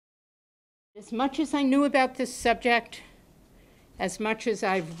As much as I knew about this subject, as much as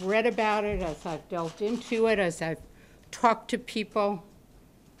I've read about it, as I've delved into it, as I've talked to people,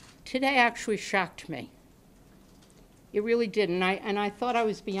 today actually shocked me. It really did, and I thought I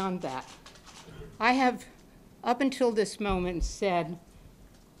was beyond that. I have, up until this moment, said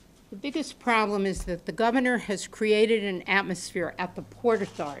the biggest problem is that the governor has created an atmosphere at the Port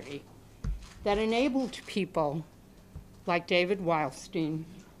Authority that enabled people like David Wildstein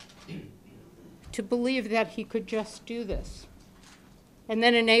to believe that he could just do this, and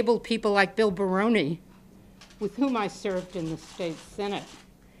then enabled people like Bill Baroni, with whom I served in the state Senate,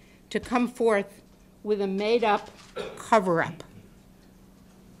 to come forth with a made-up cover-up.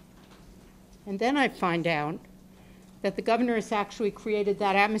 And then I find out that the governor has actually created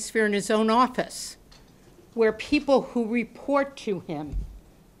that atmosphere in his own office, where people who report to him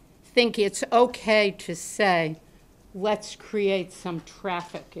think it's okay to say, let's create some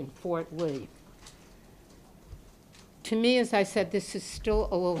traffic in Fort Lee. To me, as I said, this is still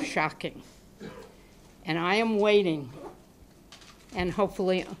a little shocking. And I am waiting, and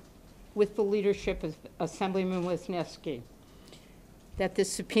hopefully with the leadership of Assemblyman Wisniewski, that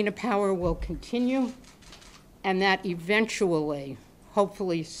this subpoena power will continue and that eventually,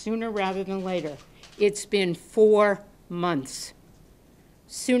 hopefully sooner rather than later, it's been 4 months,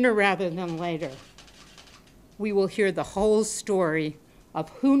 sooner rather than later, we will hear the whole story of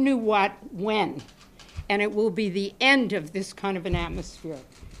who knew what when, and it will be the end of this kind of an atmosphere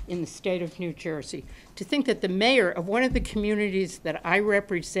in the state of New Jersey. To think that the mayor of one of the communities that I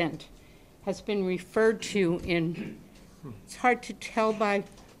represent has been referred to in, it's hard to tell by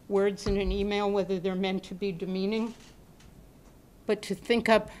words in an email whether they're meant to be demeaning, but to think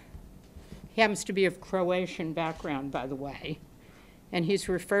up, he happens to be of Croatian background, by the way, and he's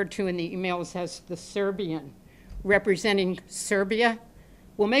referred to in the emails as the Serbian, representing Serbia.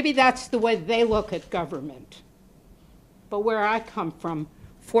 Well, maybe that's the way they look at government. But where I come from,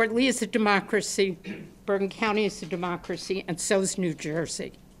 Fort Lee is a democracy, Bergen County is a democracy, and so is New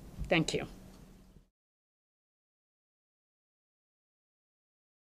Jersey. Thank you.